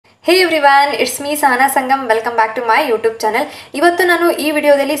Hey everyone, it's me Sana Sangam. Welcome back to my YouTube channel. ಇವತ್ತು ನಾನು ಈ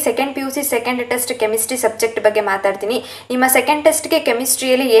ವಿಡಿಯೋದಲ್ಲಿ second PUC second test chemistry subject ಬಗ್ಗೆ ಮಾತಾಡ್ತೀನಿ. ನಿಮ್ಮ ಸೆಕೆಂಡ್ ಟೆಸ್ಟ್ ಗೆ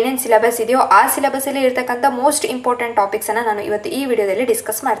ಕೆಮಿಸ್ಟ್ರಿಯಲ್ಲಿ ಏನೇನ್ ಸಿಲೆಬಸ್ ಇದೆಯೋ ಆ ಸಿಲೆಬಸ್ ಅಲ್ಲಿ ಇರತಕ್ಕಂತ ಮೋಸ್ಟ್ ಇಂಪಾರ್ಟೆಂಟ್ ಟಾಪಿಕ್ಸ್ ಅನ್ನು ನಾನು ಇವತ್ತು ಈ ವಿಡಿಯೋದಲ್ಲಿ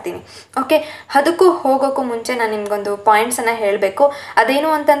ಡಿಸ್ಕಸ್ ಮಾಡ್ತೀನಿ. ಓಕೆ, ಅದಕ್ಕೂ ಹೋಗೋಕ್ಕೂ ಮುಂಚೆ ನಾನು ನಿಮಗೊಂದು ಪಾಯಿಂಟ್ಸ್ ಅನ್ನು ಹೇಳಬೇಕು.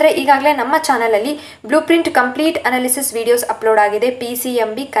 ಅದೇನು ಅಂತಂದ್ರೆ ಈಗಾಗಲೇ ನಮ್ಮ ಚಾನೆಲ್ ಅಲ್ಲಿ blueprint complete analysis videos upload ಆಗಿದೆ.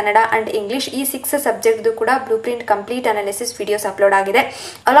 PCMB ಕನ್ನಡ ಅಂಡ್ ಇಂಗ್ಲಿಷ್ ಈ 6 ಸಬ್ಜೆಕ್ಟ್ ಕೂಡ blueprint complete analysis videos upload ಆಗಿದೆ.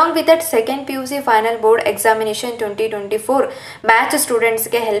 Along with that, second PUC final board examination 2024 batch students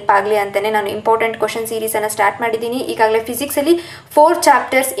ಗೆ ಹೆಲ್ಪ್ ಆಗಲಿ ಅಂತಾನೆ ನಾನು ಇಂಪಾರ್ಟೆಂಟ್ ಕ್ವೆಶ್ಚನ್ ಸೀರೀಸ್ ಅನ್ನು ಸ್ಟಾರ್ಟ್ ಮಾಡಿದ್ದೀನಿ. ಈಗಾಗಲೇ ಫಿಸಿಕ್ಸ್ ಅಲ್ಲಿ 4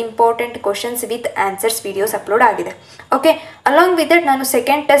 chapters important questions with answers videos upload ಆಗಿದೆ. ಓಕೆ, ಅಲಾಂಗ್ ವಿತ್ ದಟ್ ನಾನು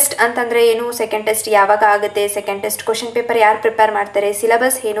ಸೆಕೆಂಡ್ ಟೆಸ್ಟ್ ಅಂತಂದ್ರೆ ಏನು, ಸೆಕೆಂಡ್ ಟೆಸ್ಟ್ ಯಾವಾಗ ಆಗುತ್ತೆ, ಸೆಕೆಂಡ್ ಟೆಸ್ಟ್ ಕ್ವೆಶ್ಚನ್ ಪೇಪರ್ ಯಾರು ಪ್ರಿಪೇರ್ ಮಾಡ್ತಾರೆ,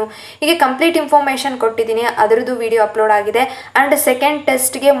 ಸಿಲೆಬಸ್ ಏನು, ಹೀಗೆ ಕಂಪ್ಲೀಟ್ ಇನ್ಫಾರ್ಮೇಶನ್ ಕೊಟ್ಟಿದ್ದೀನಿ. ಅದರದ್ದು ವಿಡಿಯೋ ಅಪ್ಲೋಡ್ ಆಗಿದೆ. ಅಂಡ್ ಸೆಕೆಂಡ್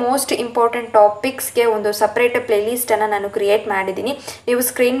ಟೆಸ್ಟ್ಗೆ ಮೋಸ್ಟ್ ಇಂಪಾರ್ಟೆಂಟ್ ಟಾಪಿಕ್ಸ್ಗೆ ಒಂದು ಸಪ್ರೇಟ್ ಪ್ಲೇ ಲಿಸ್ಟ್ ಅನ್ನು ನಾನು ಕ್ರಿಯೇಟ್ ಮಾಡಿದ್ದೀನಿ. ನೀವು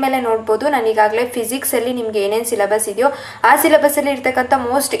ಸ್ಕ್ರೀನ್ ಮೇಲೆ ನೋಡ್ಬೋದು. ನಾನು ಈಗಾಗಲೇ ಫಿಸಿಕ್ಸ್ ಅಲ್ಲಿ ನಿಮ್ಗೆ ಏನೇನು ಸಿಲೆಬಸ್ ಇದೆಯೋ ಆ ಸಿಲೆಬಸ್ ಅಲ್ಲಿ ಇರ್ತಕ್ಕಂಥ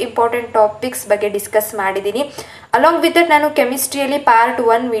ಮೋಸ್ಟ್ ಇಂಪಾರ್ಟೆಂಟ್ ಟಾಪಿಕ್ಸ್ ಬಗ್ಗೆ ಡಿಸ್ಕಸ್ ಮಾಡಿದ್ದೀನಿ. ಅಲಾಂಗ್ ವಿತ್ ದಟ್ ನಾನು ಕೆಮಿಸ್ಟ್ರಿಯಲ್ಲಿ ಪಾರ್ಟ್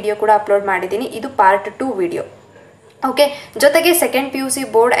 1 ವಿಡಿಯೋ ಕೂಡ ಅಪ್ಲೋಡ್ ಮಾಡಿದ್ದೀನಿ. ಇದು ಪಾರ್ಟ್ 2 ವಿಡಿಯೋ. ಓಕೆ, ಜೊತೆಗೆ second PUC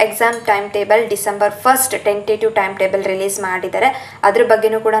board exam time table December 1 tentative time table release ಮಾಡಿದ್ದಾರೆ. ಅದ್ರ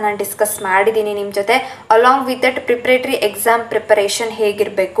ಬಗ್ಗೆನೂ ಕೂಡ ನಾನು ಡಿಸ್ಕಸ್ ಮಾಡಿದ್ದೀನಿ ನಿಮ್ಮ ಜೊತೆ. Along with that preparatory exam preparation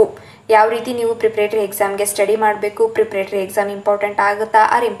ಹೇಗಿರಬೇಕು, ಯಾವ ರೀತಿ ನೀವು ಪ್ರಿಪರೇಟರಿ ಎಕ್ಸಾಮ್ಗೆ ಸ್ಟಡಿ ಮಾಡಬೇಕು, ಪ್ರಿಪರೇಟರಿ ಎಕ್ಸಾಮ್ ಇಂಪಾರ್ಟೆಂಟ್ ಆಗುತ್ತಾ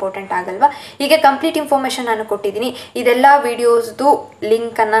ಆರ್ ಇಂಪಾರ್ಟೆಂಟ್ ಆಗಲ್ವಾ, ಹೀಗೆ ಕಂಪ್ಲೀಟ್ ಇನ್ಫಾರ್ಮೇಷನ್ ನಾನು ಕೊಟ್ಟಿದ್ದೀನಿ. ಇದೆಲ್ಲ ವಿಡಿಯೋಸ್ದು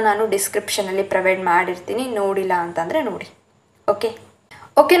ಲಿಂಕನ್ನು ನಾನು ಡಿಸ್ಕ್ರಿಪ್ಷನಲ್ಲಿ ಪ್ರೊವೈಡ್ ಮಾಡಿರ್ತೀನಿ, ನೋಡಿಲ್ಲ ಅಂತಂದರೆ ನೋಡಿ.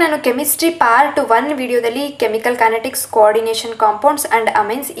 ಓಕೆ, ನಾನು ಕೆಮಿಸ್ಟ್ರಿ ಪಾರ್ಟ್ 1 ವಿಡಿಯೋದಲ್ಲಿ chemical kinetics, coordination, compounds and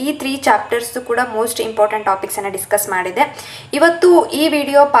amines ಈ 3 ಚಾಪ್ಟರ್ಸ್ ಕೂಡ ಮೋಸ್ಟ್ ಇಂಪಾರ್ಟೆಂಟ್ ಟಾಪಿಕ್ಸ್ ಅನ್ನು ಡಿಸ್ಕಸ್ ಮಾಡಿದೆ. ಇವತ್ತು ಈ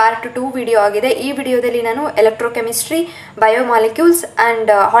ವಿಡಿಯೋ ಪಾರ್ಟ್ 2 ವಿಡಿಯೋ ಆಗಿದೆ. ಈ ವಿಡಿಯೋದಲ್ಲಿ ನಾನು electrochemistry, biomolecules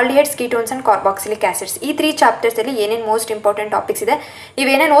and aldehydes, ketones and carboxylic acids ಈ 3 ಚಾಪ್ಟರ್ಸ್ ಅಲ್ಲಿ ಏನೇನು ಮೋಸ್ಟ್ ಇಂಪಾರ್ಟೆಂಟ್ ಟಾಪಿಕ್ಸ್ ಇದೆ,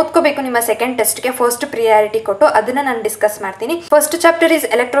 ನೀವೇನೇನು ಓದ್ಕೋಬೇಕು ನಿಮ್ಮ ಸೆಕೆಂಡ್ ಟೆಸ್ಟ್ಗೆ ಫಸ್ಟ್ ಪ್ರಿಯಾರಿಟಿ ಕೊಟ್ಟು ಅದನ್ನ ನಾನು ಡಿಸ್ಕಸ್ ಮಾಡ್ತೀನಿ. First chapter is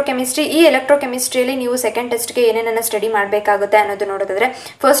electrochemistry. ಈ ಎಲೆಕ್ಟ್ರೋಕೆಮಿಸ್ಟ್ರಿಯಲ್ಲಿ ನೀವು ಸೆಕೆಂಡ್ ಟೆಸ್ಟ್ಗೆ ಏನೇನನ್ನ ಸ್ಟಡಿ ಮಾಡಬೇಕಾಗುತ್ತೆ ಅನ್ನೋದು ನೋಡೋದಾದ್ರೆ,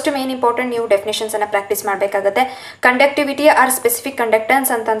 ಫಸ್ಟ್ ಮೇನ್ ಇಂಪಾರ್ಟೆಂಟ್ ನೀವು ಡೆಫಿನೇಷನ್ಸ್ ಅನ್ನ ಪ್ರಾಕ್ಟೀಸ್ ಮಾಡಬೇಕಾಗುತ್ತೆ. ಕಂಡಕ್ಟಿವಿಟಿ ಆರ್ ಸ್ಪೆಸಿಫಿಕ್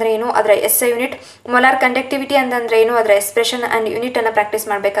ಕಂಡಕ್ಟೆನ್ಸ್ ಅಂತಂದ್ರೆ ಏನು, ಅದರ SI ಯೂನಿಟ್. ಮೊಲಾರ್ ಕಂಡಕ್ಟಿವಿಟಿ ಅಂತಂದ್ರೆ ಏನು, ಅದರ ಎಕ್ಸ್ಪ್ರೆಷನ್ ಅಂಡ್ ಯೂನಿಟ್ ಅನ್ನ ಪ್ರಾಕ್ಟೀಸ್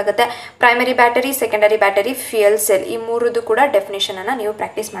ಮಾಡಬೇಕಾಗುತ್ತೆ. Primary battery, secondary battery, fuel cell ಈ ಮೂರದ್ದು ಕೂಡ ಡೆಫಿನೇಷನ್ ಅನ್ನ ನೀವು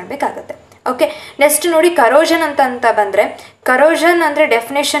ಪ್ರಾಕ್ಟೀಸ್ ಮಾಡಬೇಕಾಗುತ್ತೆ. ಓಕೆ, ನೆಕ್ಸ್ಟ್ ನೋಡಿ ಕರೋಷನ್ ಅಂತ ಬಂದ್ರೆ, ಕರೋಷನ್ ಅಂದ್ರೆ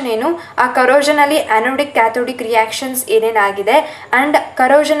ಡೆಫಿನೇಷನ್ ಏನು, ಆ ಕರೋಷನ್ ಅಲ್ಲಿ ಆನೋಡಿಕ್ ಕ್ಯಾಥೋಡಿಕ್ ರಿಯಾಕ್ಷನ್ಸ್ ಏನೇನಾಗಿದೆ ಅಂಡ್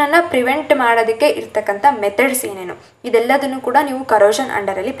ಕರೋಷನ್ ಅನ್ನ ಪ್ರಿವೆಂಟ್ ಮಾಡೋದಕ್ಕೆ ಇರ್ತಕ್ಕಂಥ ಮೆಥಡ್ಸ್ ಏನೇನು, ಇದೆಲ್ಲದನ್ನು ಕೂಡ ನೀವು ಕರೋಷನ್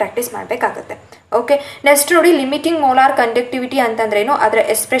ಅಂಡರ್ ಅಲ್ಲಿ ಪ್ರಾಕ್ಟೀಸ್ ಮಾಡಬೇಕಾಗುತ್ತೆ. ಓಕೆ, ನೆಕ್ಸ್ಟ್ ನೋಡಿ ಲಿಮಿಟಿಂಗ್ ಮೋಲಾರ್ ಕಂಡಕ್ಟಿವಿಟಿ ಅಂತಂದ್ರೇನು, ಅದರ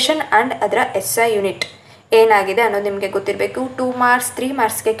ಎಕ್ಸ್ಪ್ರೆಷನ್ ಅಂಡ್ ಅದರ SI ಯೂನಿಟ್ ಏನಾಗಿದೆ ಅನ್ನೋದು ನಿಮಗೆ ಗೊತ್ತಿರಬೇಕು. 2 ಮಾರ್ಕ್ಸ್ 3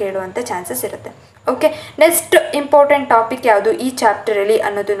 ಮಾರ್ಕ್ಸ್ಗೆ ಕೇಳುವಂಥ ಚಾನ್ಸಸ್ ಇರುತ್ತೆ. ಓಕೆ, ನೆಕ್ಸ್ಟ್ ಇಂಪಾರ್ಟೆಂಟ್ ಟಾಪಿಕ್ ಯಾವುದು ಈ ಚಾಪ್ಟರಲ್ಲಿ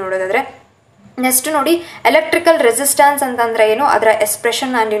ಅನ್ನೋದು ನೋಡೋದಾದ್ರೆ, ನೆಕ್ಸ್ಟ್ ನೋಡಿ ಎಲೆಕ್ಟ್ರಿಕಲ್ ರೆಸಿಸ್ಟೆನ್ಸ್ ಅಂತಂದ್ರೆ ಏನು, ಅದರ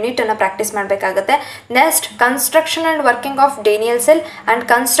ಎಕ್ಸ್ಪ್ರೆಷನ್ ಅಂಡ್ ಯೂನಿಟ್ ಅನ್ನು ಪ್ರಾಕ್ಟೀಸ್ ಮಾಡಬೇಕಾಗುತ್ತೆ. Next construction and working of Daniel cell and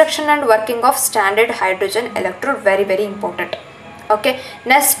construction and working of standard hydrogen electrode, very very important. Okay,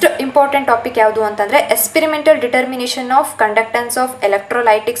 next important topic ಯಾವುದು ಅಂತಂದ್ರೆ experimental determination of conductance of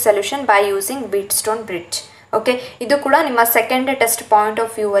electrolytic solution by using Wheatstone bridge. Okay, ಇದು ಕೂಡ ನಿಮ್ಮ second test point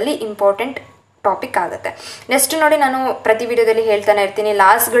of view ಅಲ್ಲಿ important topic ಆಗುತ್ತೆ. Next ನೋಡಿ, ನಾನು ಪ್ರತಿ ವಿಡಿಯೋದಲ್ಲಿ ಹೇಳ್ತಾನೆ ಇರ್ತೀನಿ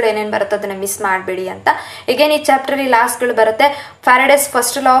ಲಾಸ್ಗಳು ಏನೇನು ಬರುತ್ತೆ ಅದನ್ನು ಮಿಸ್ ಮಾಡಬೇಡಿ ಅಂತ. ಈಗೇನು ಈ ಚಾಪ್ಟರ್ ಲಾಸ್ಗಳು ಬರುತ್ತೆ, Faraday's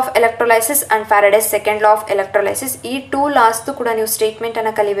first law of electrolysis and Faraday's second law of electrolysis ಈ 2 ಲಾಸ್ದು ಕೂಡ ನೀವು ಸ್ಟೇಟ್ಮೆಂಟ್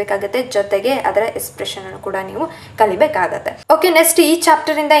ಅನ್ನು ಕಲಿಬೇಕಾಗುತ್ತೆ, ಜೊತೆಗೆ ಅದರ ಎಕ್ಸ್ಪ್ರೆಷನ್ ಅನ್ನು ಕೂಡ ನೀವು ಕಲಿಬೇಕಾಗತ್ತೆ. ಓಕೆ, ನೆಕ್ಸ್ಟ್ ಈ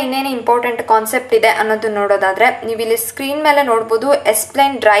ಚಾಪ್ಟರ್ ಇಂದ ಇನ್ನೇನು ಇಂಪಾರ್ಟೆಂಟ್ ಕಾನ್ಸೆಪ್ಟ್ ಇದೆ ಅನ್ನೋದು ನೋಡೋದಾದ್ರೆ, ನೀವು ಇಲ್ಲಿ ಸ್ಕ್ರೀನ್ ಮೇಲೆ ನೋಡಬಹುದು.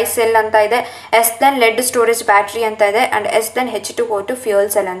 ಎಸ್ಪ್ಲೇನ್ ಡ್ರೈ ಸೆಲ್ ಅಂತ ಇದೆ, ಎಸ್ಪ್ಲೇನ್ ಲೆಡ್ ಸ್ಟೋರೇಜ್ ಬ್ಯಾಟರಿ ಅಂತ ಇದೆ and explain H2O2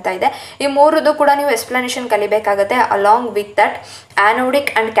 fuel cell ಅಂತ ಇದೆ. ಈ ಮೂರದು ಕೂಡ ನೀವು explanation ಕಲಿಬೇಕಾಗುತ್ತೆ. Along with that ಆನೋಡಿಕ್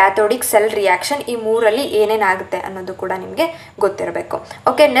and cathodic cell reaction ಈ ಮೂರಲ್ಲಿ ಏನೇನಾಗುತ್ತೆ ಅನ್ನೋದು ಕೂಡ ನಿಮಗೆ ಗೊತ್ತಿರಬೇಕು.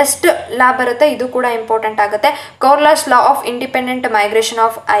 ಓಕೆ, ನೆಕ್ಸ್ಟ್ ಲಾ ಬರುತ್ತೆ, ಇದು ಕೂಡ ಇಂಪಾರ್ಟೆಂಟ್ ಆಗುತ್ತೆ. ಕೌರ್ಲಾಸ್ law of independent migration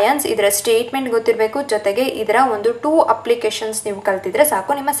of ions, ಇದರ ಸ್ಟೇಟ್ಮೆಂಟ್ ಗೊತ್ತಿರಬೇಕು, ಜೊತೆಗೆ ಇದರ ಒಂದು 2 ಅಪ್ಲಿಕೇಶನ್ಸ್ ನೀವು ಕಲ್ತಿದ್ರೆ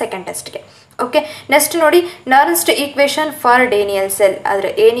ಸಾಕು ನಿಮ್ಮ ಸೆಕೆಂಡ್ ಟೆಸ್ಟ್ಗೆ. ಓಕೆ, ನೆಕ್ಸ್ಟ್ ನೋಡಿ ನರ್ನ್ಸ್ಟ್ ಈಕ್ವೇಶನ್ ಫಾರ್ ಡೇನಿಯಲ್ ಸೆಲ್,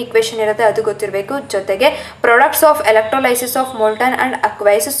 ಅದರ ಏನು ಈಕ್ವೇಶನ್ ಇರುತ್ತೆ ಅದು ಗೊತ್ತಿರಬೇಕು, ಜೊತೆಗೆ products of electrolysis of molten and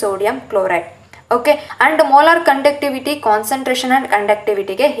ಅಕ್ವೈಸ್ sodium chloride. Okay, and molar conductivity, concentration and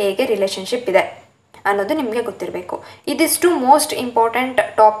ಕಂಡಕ್ಟಿವಿಟಿಗೆ ಹೇಗೆ ರಿಲೇಶನ್ಶಿಪ್ ಇದೆ ಅನ್ನೋದು ನಿಮಗೆ ಗೊತ್ತಿರಬೇಕು. ಇದಿಷ್ಟು ಮೋಸ್ಟ್ ಇಂಪಾರ್ಟೆಂಟ್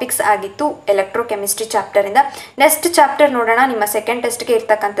ಟಾಪಿಕ್ಸ್ ಆಗಿತ್ತು ಎಲೆಕ್ಟ್ರೋಕೆಮಿಸ್ಟ್ರಿ ಚಾಪ್ಟರ್ ಇಂದ. ನೆಕ್ಸ್ಟ್ ಚಾಪ್ಟರ್ ನೋಡೋಣ. ನಿಮ್ಮ ಸೆಕೆಂಡ್ ಟೆಸ್ಟ್ಗೆ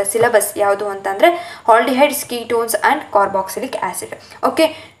ಇರ್ತಕ್ಕಂಥ ಸಿಲೆಬಸ್ ಯಾವುದು ಅಂತಂದ್ರೆ aldehydes, ketones and carboxylic acid. Okay,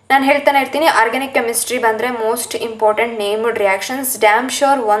 ನಾನು ಹೇಳ್ತಾನೆ ಇರ್ತೀನಿ ಆರ್ಗ್ಯಾನಿಕ್ ಕೆಮಿಸ್ಟ್ರಿ ಬಂದರೆ most important named reactions. Dam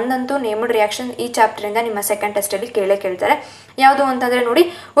sure ಒಂದಂತೂ ನೇಮ್ಡ್ ರಿಯಾಕ್ಷನ್ ಈ ಚಾಪ್ಟರಿಂದ ನಿಮ್ಮ ಸೆಕೆಂಡ್ ಟೆಸ್ಟಲ್ಲಿ ಕೇಳ್ತಾರೆ. ಯಾವುದು ಅಂತಂದರೆ ನೋಡಿ,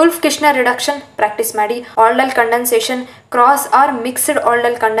 ಉಲ್ಫ್ ಕಿಶ್ನರ್ ರಿಡಕ್ಷನ್ ಪ್ರಾಕ್ಟೀಸ್ ಮಾಡಿ, ಆಲ್ಡಲ್ condensation, cross R mixed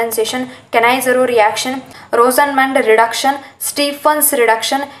ಆಲ್ಡಲ್ condensation, ಕೆನೈಜರೋ reaction, ರೋಸನ್ಮಂಡ್ reduction, Stephen's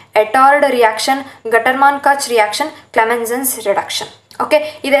reduction, ಎಟಾರ್ಡ್ reaction, ಗಟರ್ಮಾನ್ ಕಾಚ್ reaction, ಕ್ಲೆಮೆನ್ಸನ್ಸ್ reduction. Okay,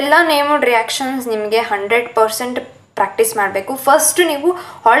 ಇದೆಲ್ಲ ನೇಮ್ಡ್ ರಿಯಾಕ್ಷನ್ಸ್ ನಿಮಗೆ 100% ಪ್ರಾಕ್ಟೀಸ್ ಮಾಡಬೇಕು. ಫಸ್ಟ್ ನೀವು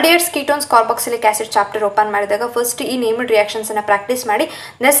aldehydes, ketones, carboxylic acid chapter open ಮಾಡಿದಾಗ ಫಸ್ಟ್ ಈ ನೇಮ್ಡ್ ರಿಯಾಕ್ಷನ್ಸನ್ನು ಪ್ರಾಕ್ಟೀಸ್ ಮಾಡಿ,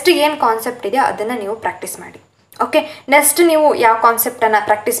 ನೆಕ್ಸ್ಟ್ ಏನು ಕಾನ್ಸೆಪ್ಟ್ ಇದೆಯೋ ಅದನ್ನು ನೀವು ಪ್ರಾಕ್ಟೀಸ್ ಮಾಡಿ. ಓಕೆ, ನೆಕ್ಸ್ಟ್ ನೀವು ಯಾವ ಕಾನ್ಸೆಪ್ಟನ್ನು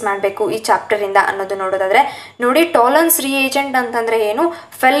ಪ್ರಾಕ್ಟೀಸ್ ಮಾಡಬೇಕು ಈ ಚಾಪ್ಟರಿಂದ ಅನ್ನೋದು ನೋಡೋದಾದರೆ ನೋಡಿ, ಟಾಲನ್ಸ್ ರಿಯೇಜೆಂಟ್ ಅಂತಂದರೆ ಏನು,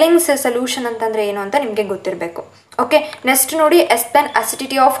 ಫೆಲ್ಲಿಂಗ್ಸ್ ಸೊಲ್ಯೂಷನ್ ಅಂತಂದರೆ ಏನು ಅಂತ ನಿಮಗೆ ಗೊತ್ತಿರಬೇಕು. ಓಕೆ, ನೆಕ್ಸ್ಟ್ ನೋಡಿ, ಎಸ್ಪೆನ್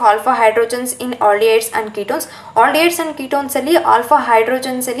acidity of alpha hydrogens in aldehydes and ketones. Aldehydes and ಕೀಟೋನ್ಸಲ್ಲಿ alpha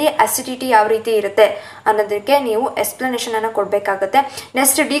ಹೈಡ್ರೋಜನ್ಸಲ್ಲಿ acidity ಯಾವ ರೀತಿ ಇರುತ್ತೆ ಅನ್ನೋದಕ್ಕೆ ನೀವು ಎಕ್ಸ್ಪ್ಲನೇಷನನ್ನು ಕೊಡಬೇಕಾಗುತ್ತೆ.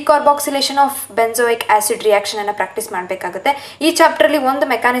 Next ಡಿಕಾರ್ಬಾಕ್ಸಿಲೇಷನ್ of benzoic acid ರಿಯಾಕ್ಷನನ್ನು practice ಮಾಡಬೇಕಾಗುತ್ತೆ. ಈ ಚಾಪ್ಟ್ರಲ್ಲಿ ಒಂದು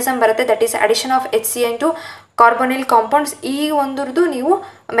ಮೆಕ್ಯಾನಿಸಮ್ ಬರುತ್ತೆ, that is addition of HCl to ಕಾರ್ಬೊನಿಲ್ compounds. ಈ ಒಂದ್ರದ್ದು ನೀವು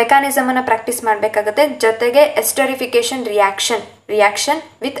ಮೆಕ್ಯಾನಿಸಮನ್ನು ಪ್ರಾಕ್ಟೀಸ್ ಮಾಡಬೇಕಾಗುತ್ತೆ. ಜೊತೆಗೆ ಎಸ್ಟರಿಫಿಕೇಶನ್ ರಿಯಾಕ್ಷನ್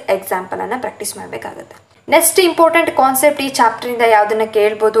ವಿತ್ ಎಕ್ಸಾಂಪಲನ್ನು ಪ್ರಾಕ್ಟೀಸ್ ಮಾಡಬೇಕಾಗುತ್ತೆ. ನೆಕ್ಸ್ಟ್ ಇಂಪಾರ್ಟೆಂಟ್ ಕಾನ್ಸೆಪ್ಟ್ ಈ ಚಾಪ್ಟರಿಂದ ಯಾವುದನ್ನು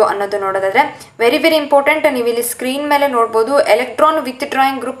ಕೇಳ್ಬೋದು ಅನ್ನೋದು ನೋಡೋದಾದರೆ ವೆರಿ ಇಂಪಾರ್ಟೆಂಟ್. ನೀವು ಇಲ್ಲಿ ಸ್ಕ್ರೀನ್ ಮೇಲೆ ನೋಡ್ಬೋದು, electron with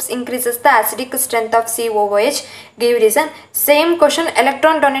drawing groups increases the acidic strength of COOH, give reason. Same question,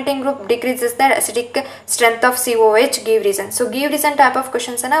 electron donating group decreases the acidic strength of COOH, give reason. So give reason type of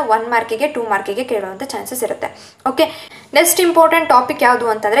ಕ್ವಶನ್ಸನ್ನು 1 ಮಾರ್ಕಿಗೆ 2 ಮಾರ್ಕಿಗೆ ಕೇಳುವಂಥ chances ಇರುತ್ತೆ. Okay, next important topic ಯಾವುದು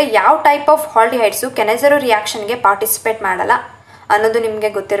ಅಂತಂದರೆ ಯಾವ type of ಆಲ್ಡಿಹೈಡ್ಸು ಕೆನೆಜರೋ ರಿಯಾಕ್ಷನ್ಗೆ participate ಮಾಡಲ್ಲ ಅನ್ನೋದು ನಿಮಗೆ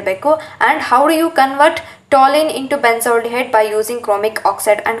ಗೊತ್ತಿರಬೇಕು. And how do you convert toluene into benzaldehyde by using ಕ್ರೋಮಿಕ್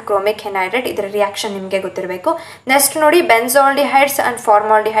oxide and ಕ್ರೋಮಿಕ್ ಎನ್ಹೈಡ್ರೇಟ್, ಇದರ ರಿಯಾಕ್ಷನ್ ನಿಮಗೆ ಗೊತ್ತಿರಬೇಕು. ನೆಕ್ಸ್ಟ್ ನೋಡಿ, ಬೆನ್ಸಾಲ್ಡಿಹೈಡ್ಸ್ ಆ್ಯಂಡ್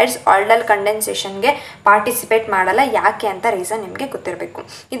ಫಾರ್ಮಾಲ್ಡಿಹೈಡ್ಸ್ ಆಲ್ಡಲ್ ಕಂಡೆನ್ಸೇಷನ್ಗೆ ಪಾರ್ಟಿಸಿಪೇಟ್ ಮಾಡಲ್ಲ, ಯಾಕೆ ಅಂತ ರೀಸನ್ ನಿಮಗೆ ಗೊತ್ತಿರಬೇಕು.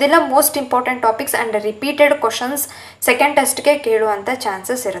 ಇದೆಲ್ಲ most important topics and repeated questions second ಟೆಸ್ಟ್ಗೆ ಕೇಳುವಂಥ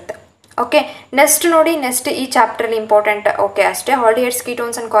ಚಾನ್ಸಸ್ ಇರುತ್ತೆ. ಓಕೆ, ನೆಕ್ಸ್ಟ್ ನೋಡಿ, ನೆಕ್ಸ್ಟ್ ಈ ಚಾಪ್ಟರ್ಲಿ ಇಂಪಾರ್ಟೆಂಟ್ ಓಕೆ ಅಷ್ಟೇ, aldehydes,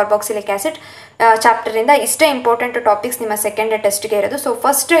 ketones and carboxylic acid ಚಾಪ್ಟರಿಂದ ಇಷ್ಟೇ ಇಂಪಾರ್ಟೆಂಟ್ ಟಾಪಿಕ್ಸ್ ನಿಮ್ಮ ಸೆಕೆಂಡ್ ಟೆಸ್ಟ್ಗೆ ಇರೋದು. ಸೊ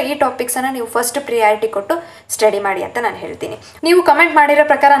ಫಸ್ಟ್ ಈ ಟಾಪಿಕ್ಸನ್ನು ನೀವು ಫಸ್ಟ್ ಪ್ರಿಯಾರಿಟಿ ಕೊಟ್ಟು ಸ್ಟಡಿ ಮಾಡಿ ಅಂತ ನಾನು ಹೇಳ್ತೀನಿ. ನೀವು ಕಮೆಂಟ್ ಮಾಡಿರೋ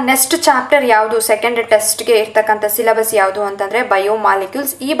ಪ್ರಕಾರ ನೆಕ್ಸ್ಟ್ ಚಾಪ್ಟರ್ ಯಾವುದು ಸೆಕೆಂಡ್ ಟೆಸ್ಟ್ಗೆ ಇರ್ತಕ್ಕಂಥ ಸಿಲೆಬಸ್ ಯಾವುದು ಅಂತಂದರೆ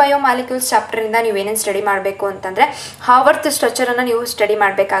ಬಯೋಮಾಲಿಕ್ಯೂಲ್ಸ್. ಈ ಬಯೋಮಾಲಿಕ್ಯೂಲ್ಸ್ ಚಾಪ್ಟರಿಂದ ನೀವು ಏನೇನು ಸ್ಟಡಿ ಮಾಡಬೇಕು ಅಂತಂದರೆ ಹಾವರ್ತ್ ಸ್ಟ್ರಕ್ಚರನ್ನು ನೀವು ಸ್ಟಡಿ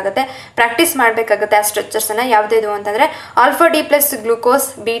ಮಾಡಬೇಕಾಗುತ್ತೆ, ಪ್ರಾಕ್ಟೀಸ್ ಮಾಡಬೇಕಾಗುತ್ತೆ. ಆ ಸ್ಟ್ರಕ್ಚರ್ಸನ್ನು ಯಾವುದಿದು ಅಂತಂದರೆ alpha D plus glucose,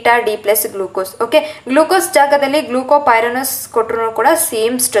 beta D plus glucose. Okay, glucose ಜಾಗದಲ್ಲಿ ಗ್ಲೂಕೋಪೈರನಸ್ ಕೊಟ್ಟರು ಕೂಡ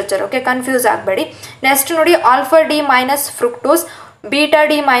ಸೇಮ್ ಸ್ಟ್ರಕ್ಚರ್. ಓಕೆ, ಕನ್ಫ್ಯೂಸ್ ಆಗಬೇಡಿ. ನೆಕ್ಸ್ಟ್ ನೋಡಿ, alpha D minus fructose, beta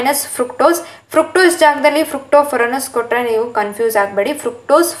D minus fructose ಜಾಗದಲ್ಲಿ ಫ್ರುಕ್ಟೋಫೊರನಸ್ ಕೊಟ್ಟರೆ ನೀವು ಕನ್ಫ್ಯೂಸ್ ಆಗಬೇಡಿ.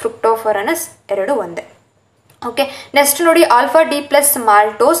 ಫ್ರುಕ್ಟೋಫೊರನಸ್ ಎರಡು ಒಂದೇ. ಓಕೆ, ನೆಕ್ಸ್ಟ್ ನೋಡಿ, alpha D plus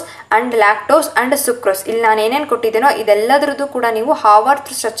maltose and lactose and sucrose. ಇಲ್ಲಿ ನಾನು ಏನೇನು ಕೊಟ್ಟಿದ್ದೀನೋ ಇದೆಲ್ಲದ್ರದ್ದು ಕೂಡ ನೀವು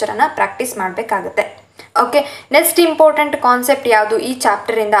ಹಾವರ್ತ್ ಸ್ಟ್ರಕ್ಚರನ್ನು ಪ್ರಾಕ್ಟೀಸ್ ಮಾಡಬೇಕಾಗುತ್ತೆ. ಓಕೆ, ನೆಕ್ಸ್ಟ್ ಇಂಪಾರ್ಟೆಂಟ್ ಕಾನ್ಸೆಪ್ಟ್ ಯಾವುದು ಈ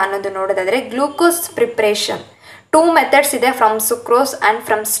ಚಾಪ್ಟರಿಂದ ಅನ್ನೋದು ನೋಡೋದಾದರೆ ಗ್ಲೂಕೋಸ್ ಪ್ರಿಪ್ರೇಷನ್. 2 ಮೆಥಡ್ಸ್ ಇದೆ, from sucrose and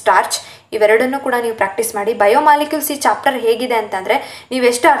from starch. ಇವೆರಡನ್ನು ಕೂಡ ನೀವು ಪ್ರಾಕ್ಟೀಸ್ ಮಾಡಿ. ಬಯೋಮಾಲಿಕ್ಯೂಲ್ಸ್ ಈ ಚಾಪ್ಟರ್ ಹೇಗಿದೆ ಅಂತಂದರೆ ನೀವು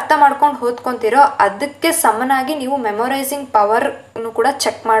ಎಷ್ಟು ಅರ್ಥ ಮಾಡ್ಕೊಂಡು ಓದ್ಕೊತೀರೋ ಅದಕ್ಕೆ ಸಮನಾಗಿ ನೀವು ಮೆಮೊರೈಸಿಂಗ್ ಪವರ್ನು ಕೂಡ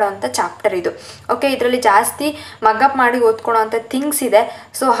ಚೆಕ್ ಮಾಡೋವಂಥ ಚಾಪ್ಟರ್ ಇದು. ಓಕೆ, ಇದರಲ್ಲಿ ಜಾಸ್ತಿ ಮಗ್ಅಪ್ ಮಾಡಿ ಓದ್ಕೊಳ್ಳೋವಂಥ ಥಿಂಗ್ಸ್ ಇದೆ.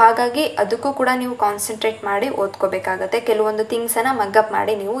 ಸೊ ಹಾಗಾಗಿ ಅದಕ್ಕೂ ಕೂಡ ನೀವು ಕಾನ್ಸಂಟ್ರೇಟ್ ಮಾಡಿ ಓದ್ಕೋಬೇಕಾಗತ್ತೆ. ಕೆಲವೊಂದು ಥಿಂಗ್ಸನ್ನು ಮಗ್ಅಪ್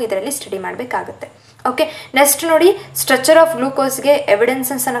ಮಾಡಿ ನೀವು ಇದರಲ್ಲಿ ಸ್ಟಡಿ ಮಾಡಬೇಕಾಗುತ್ತೆ. ಓಕೆ, ನೆಕ್ಸ್ಟ್ ನೋಡಿ, ಸ್ಟ್ರಕ್ಚರ್ ಆಫ್ ಗ್ಲೂಕೋಸ್ಗೆ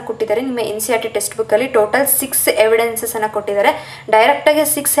ಎವಿಡೆನ್ಸನ್ನು ಕೊಟ್ಟಿದ್ದಾರೆ. ನಿಮ್ಮ NCERT ಟೆಕ್ಸ್ಟ್ ಬುಕ್ಕಲ್ಲಿ ಟೋಟಲ್ 6 ಎವಿಡೆನ್ಸನ್ನು ಕೊಟ್ಟಿದ್ದಾರೆ. ಡೈರೆಕ್ಟಾಗಿ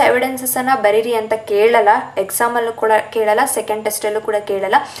 6 ಎವಿಡೆನ್ಸನ್ನು ಬರೀರಿ ಅಂತ ಕೇಳಲ್ಲ, ಎಕ್ಸಾಮಲ್ಲೂ ಕೂಡ ಕೇಳಲ್ಲ, ಸೆಕೆಂಡ್ ಟೆಸ್ಟಲ್ಲೂ ಕೂಡ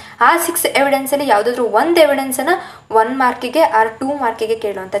ಕೇಳಲ್ಲ. ಆ 6 ಎವಿಡೆನ್ಸಲ್ಲಿ ಯಾವುದಾದ್ರೂ ಒಂದು ಎವಿಡೆನ್ಸನ್ನು 1 ಮಾರ್ಕಿಗೆ ಆರ್ 2 ಮಾರ್ಕಿಗೆ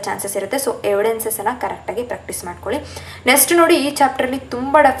ಕೇಳುವಂಥ ಚಾನ್ಸಸ್ ಇರುತ್ತೆ. ಸೊ ಎವಿಡೆನ್ಸನ್ನು ಕರೆಕ್ಟಾಗಿ ಪ್ರಾಕ್ಟೀಸ್ ಮಾಡ್ಕೊಳ್ಳಿ. ನೆಕ್ಸ್ಟ್ ನೋಡಿ, ಈ ಚಾಪ್ಟರ್ಲಿ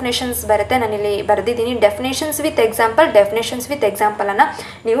ತುಂಬ ಡೆಫಿನೇಷನ್ಸ್ ಬರುತ್ತೆ. ನಾನಿಲ್ಲಿ ಬರೆದಿದ್ದೀನಿ, ಡೆಫಿನೇಷನ್ಸ್ ವಿತ್ ಎಕ್ಸಾಂಪಲನ್ನು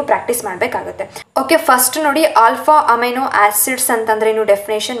ನೀವು ಪ್ರಾಕ್ಟೀಸ್ ಮಾಡಬೇಕಾಗುತ್ತೆ. ಓಕೆ, ಫಸ್ಟ್ ನೋಡಿ, ಆಲ್ಫಾ ಅಮೈನೋ ಆಸಿಡ್ಸ್ ಅಂತಂದ್ರೇನು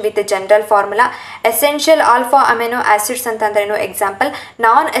definition with general formula, essential alpha amino acids ಅಂತಂದ್ರೇನು example,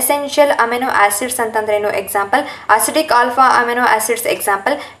 non essential amino acids ಅಂತಂದ್ರೇನು example, acidic alpha amino acids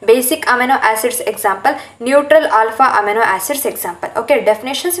example, basic amino acids example, neutral alpha amino acids example. Okay,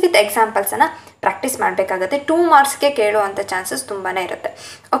 definitions with ಎಕ್ಸಾಂಪಲ್ಸನ್ನು practice ಮಾಡಬೇಕಾಗುತ್ತೆ. 2 ಮಾರ್ಕ್ಸ್ಗೆ ಕೇಳುವಂಥ chances ತುಂಬಾ ಇರುತ್ತೆ.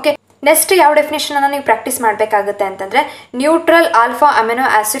 Okay, next ಯಾವ ಡೆಫಿನೇಷನನ್ನು ನೀವು practice ಮಾಡಬೇಕಾಗುತ್ತೆ ಅಂತಂದರೆ neutral alpha amino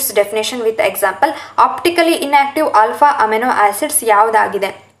acids definition with example, optically inactive alpha amino acids ಯಾವುದಾಗಿದೆ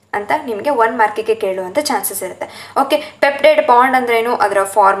ಅಂತ ನಿಮಗೆ 1 ಮಾರ್ಕಿಗೆ ಕೇಳುವಂಥ ಚಾನ್ಸಸ್ ಇರುತ್ತೆ. ಓಕೆ, ಪೆಪ್ಟೈಡ್ ಬಾಂಡ್ ಅಂದ್ರೆ ಏನು, ಅದರ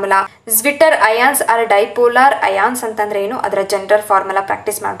ಫಾರ್ಮುಲಾ. ಜ್ವಿಟರ್ ಅಯಾನ್ಸ್ ಆರ್ ಡೈಪೋಲಾರ್ ಅಯಾನ್ಸ್ ಅಂತಂದ್ರೆ ಏನು, ಅದರ ಜನರಲ್ ಫಾರ್ಮುಲಾ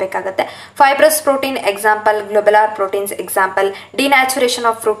ಪ್ರಾಕ್ಟೀಸ್ ಮಾಡಬೇಕಾಗುತ್ತೆ. Fibrous protein example, ಗ್ಲೋಬುಲಾರ್ proteins example. Denaturation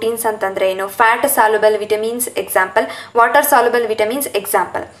of proteins ಅಂತಂದ್ರೆ ಏನು, fat soluble vitamins example, water soluble vitamins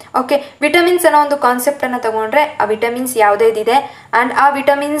example. Okay, vitamins ಅನ್ನೋ ಒಂದು ಕಾನ್ಸೆಪ್ಟ್ ಅನ್ನು ತಗೊಂಡ್ರೆ ಆ ವಿಟಮಿನ್ಸ್ ಯಾವುದೇದಿದೆ ಅಂಡ್ ಆ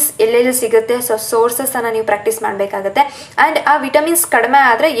ವಿಟಮಿನ್ಸ್ ಎಲ್ಲೆಲ್ಲಿ ಸಿಗುತ್ತೆ, ಸೊ ಸೋರ್ಸಸ್ ಅನ್ನ ನೀವು ಪ್ರಾಕ್ಟೀಸ್ ಮಾಡಬೇಕಾಗುತ್ತೆ. ಅಂಡ್ ಆ ವಿಟಮಿನ್ಸ್ ಕಡಿಮೆ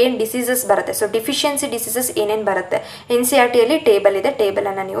ಆದ್ರೆ ಏನ್ ಡಿಸೀಸಸ್ ಬರುತ್ತೆ, ಸೊ ಡಿಫಿಷಿಯನ್ಸಿ ಡಿಸೀಸಸ್ ಏನೇನು ಬರುತ್ತೆ, NCERT ಅಲ್ಲಿ ಟೇಬಲ್ ಇದೆ, ಟೇಬಲ್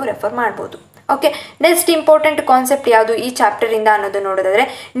ಅನ್ನ ನೀವು ರೆಫರ್ ಮಾಡಬಹುದು. ಓಕೆ, ನೆಕ್ಸ್ಟ್ ಇಂಪಾರ್ಟೆಂಟ್ ಕಾನ್ಸೆಪ್ಟ್ ಯಾವುದು ಈ ಚಾಪ್ಟರ್ ಇಂದ ಅನ್ನೋದು ನೋಡಿದ್ರೆ,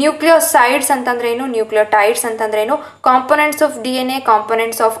 ನ್ಯೂಕ್ಲಿಯೋಸೈಡ್ಸ್ ಅಂತಂದ್ರೆ ಏನು, ನ್ಯೂಕ್ಲಿಯೋಟೈಡ್ಸ್ ಅಂತಂದ್ರೆ ಏನು, components of DNA,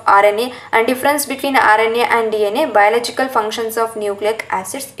 components of RNA and difference between RNA and DNA, biological functions of nucleic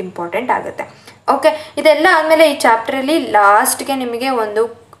acids important ಆಗುತ್ತೆ. ಓಕೆ, ಇದೆಲ್ಲ ಆದ್ಮೇಲೆ ಈ ಚಾಪ್ಟರ್ ಅಲ್ಲಿ ಲಾಸ್ಟ್ಗೆ ನಿಮಗೆ ಒಂದು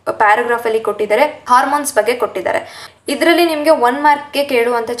ಪ್ಯಾರಾಗ್ರಾಫ್ ಅಲ್ಲಿ ಕೊಟ್ಟಿದ್ದಾರೆ, ಹಾರ್ಮೋನ್ಸ್ ಬಗ್ಗೆ ಕೊಟ್ಟಿದ್ದಾರೆ. ಇದರಲ್ಲಿ ನಿಮಗೆ 1 ಮಾರ್ಕ್ಗೆ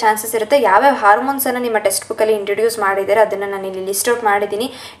ಕೇಳುವಂಥ ಚಾನ್ಸಸ್ ಇರುತ್ತೆ. ಯಾವ್ಯಾವ ಹಾರ್ಮೋನ್ಸ್ ಅನ್ನು ನಿಮ್ಮ ಟೆಕ್ಸ್ಟ್ ಬುಕ್ ಅಲ್ಲಿ ಇಂಟ್ರೊಡ್ಯೂಸ್ ಮಾಡಿದ್ದಾರೆ ಅದನ್ನ ನಾನು ಇಲ್ಲಿ ಲಿಸ್ಟ್ ಔಟ್ ಮಾಡಿದ್ದೀನಿ.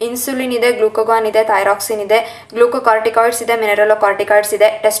 ಇನ್ಸುಲಿನ್ ಇದೆ, ಗ್ಲೂಕೋಗಾನ್ ಇದೆ, ಥೈರಾಕ್ಸಿನ್ ಇದೆ, ಗ್ಲೂಕೋಕಾರ್ಟಿಕಾಯ್ಡ್ಸ್ ಇದೆ, ಮಿನರಲೋಕಾರ್ಟಿಕಾಯ್ಡ್ಸ್ ಇದೆ,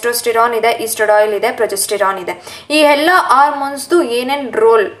 ಟೆಸ್ಟೋಸ್ಟಿರಾನ್ ಇದೆ, ಈಸ್ಟ್ರೊಡಾಯಿಲ್ ಇದೆ, ಪ್ರೊಜೆಸ್ಟಿರಾನ್ ಇದೆ. ಈ ಎಲ್ಲ ಹಾರ್ಮೋನ್ಸ್ದು ಏನೇನು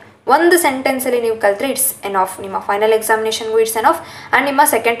ರೋಲ್ ಒಂದು ಸೆಂಟೆನ್ಸ್ ಅಲ್ಲಿ ನೀವು ಕಲ್ತ್ರೆ ಇಟ್ಸ್ ಎನ್ ಆಫ್. ನಿಮ್ಮ final ಎಕ್ಸಾಮಿನೇಷನ್ಗೂ it's an of and ನಿಮ್ಮ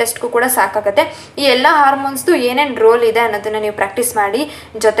ಸೆಕೆಂಡ್ ಟೆಸ್ಟ್ಗೂ ಕೂಡ ಸಾಕಾಗುತ್ತೆ. ಈ ಎಲ್ಲ ಹಾರ್ಮೋನ್ಸ್ದು ಏನೇನು ರೋಲ್ ಇದೆ ಅನ್ನೋದನ್ನ ನೀವು ಪ್ರಾಕ್ಟೀಸ್ ಮಾಡಿ.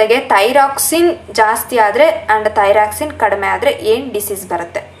 ಜೊತೆಗೆ ಥೈರಾಕ್ಸಿನ್ ಜಾಸ್ತಿ ಆದರೆ ಅಂಡ್ ಥೈರಾಕ್ಸಿನ್ ಕಡಿಮೆ ಆದರೆ ಏನು ಡಿಸೀಸ್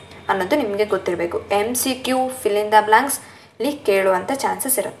ಬರುತ್ತೆ ಅನ್ನೋದು ನಿಮಗೆ ಗೊತ್ತಿರಬೇಕು. MCQ fill in the blanks ಇಲ್ಲಿ ಕೇಳುವಂಥ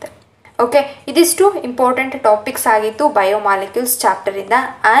ಚಾನ್ಸಸ್ ಇರುತ್ತೆ. ಓಕೆ, ಇದಿಷ್ಟು ಇಂಪಾರ್ಟೆಂಟ್ ಟಾಪಿಕ್ಸ್ ಆಗಿತ್ತು ಬಯೋಮಾಲಿಕ್ಯೂಲ್ಸ್ ಚಾಪ್ಟರ್ ಇಂದ.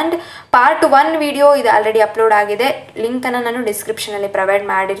 ಅಂಡ್ ಪಾರ್ಟ್ 1 ವಿಡಿಯೋ ಇದು ಆಲ್ರೆಡಿ ಅಪ್ಲೋಡ್ ಆಗಿದೆ, ಲಿಂಕ್ ಅನ್ನು ನಾನು ಡಿಸ್ಕ್ರಿಪ್ಷನ್ ಅಲ್ಲಿ ಪ್ರೊವೈಡ್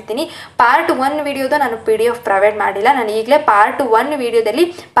ಮಾಡಿರ್ತೀನಿ. ಪಾರ್ಟ್ 1 ವಿಡಿಯೋದ ನಾನು PDF ಪ್ರೊವೈಡ್ ಮಾಡಿಲ್ಲ, ನಾನು ಈಗಲೇ ಪಾರ್ಟ್ 1 ವಿಡಿಯೋದಲ್ಲಿ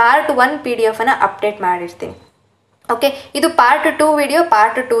ಪಾರ್ಟ್ 1 PDF ಅನ್ನು ಅಪ್ಡೇಟ್ ಮಾಡಿರ್ತೀನಿ. ಓಕೆ, ಇದು part 2 video,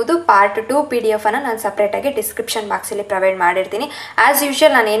 part 2ದು part 2 PDF ಅನ್ನು ನಾನು ಸಪ್ರೇಟ್ ಆಗಿ ಡಿಸ್ಕ್ರಿಪ್ಷನ್ ಬಾಕ್ಸಲ್ಲಿ ಪ್ರೊವೈಡ್ ಮಾಡಿರ್ತೀನಿ. ಆಸ್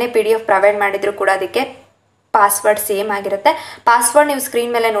ಯೂಶುವಲ್ ನಾನು ಏನೇ PDF ಪ್ರೊವೈಡ್ ಮಾಡಿದ್ರು ಕೂಡ ಅದಕ್ಕೆ ಪಾಸ್ವರ್ಡ್ ಸೇಮ್ ಆಗಿರುತ್ತೆ. ಪಾಸ್ವರ್ಡ್ ನೀವು ಸ್ಕ್ರೀನ್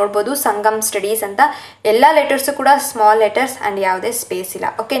ಮೇಲೆ ನೋಡ್ಬೋದು, ಸಂಗಮ್ ಸ್ಟಡೀಸ್ ಅಂತ. ಎಲ್ಲ ಲೆಟರ್ಸು ಕೂಡ ಸ್ಮಾಲ್ ಲೆಟರ್ಸ್ ಆ್ಯಂಡ್ ಯಾವುದೇ ಸ್ಪೇಸ್ ಇಲ್ಲ.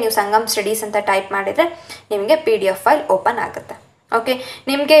 ಓಕೆ, ನೀವು ಸಂಗಮ್ ಸ್ಟಡೀಸ್ ಅಂತ ಟೈಪ್ ಮಾಡಿದರೆ ನಿಮಗೆ PDF ಫೈಲ್ ಓಪನ್ ಆಗುತ್ತೆ. ಓಕೆ,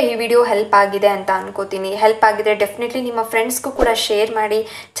 ನಿಮಗೆ ಈ ವಿಡಿಯೋ ಹೆಲ್ಪ್ ಆಗಿದೆ ಅಂತ ಅನ್ಕೋತೀನಿ. ಹೆಲ್ಪ್ ಆಗಿದ್ರೆ ಡೆಫಿನೆಟ್ಲಿ ನಿಮ್ಮ ಫ್ರೆಂಡ್ಸ್ಗೂ ಕೂಡ ಶೇರ್ ಮಾಡಿ,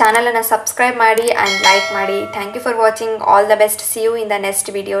 ಚಾನಲನ್ನು ಸಬ್ಸ್ಕ್ರೈಬ್ ಮಾಡಿ ಆ್ಯಂಡ್ ಲೈಕ್ ಮಾಡಿ. Thank you for watching. All the best. C you in the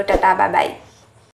next video. Tata, bye bye.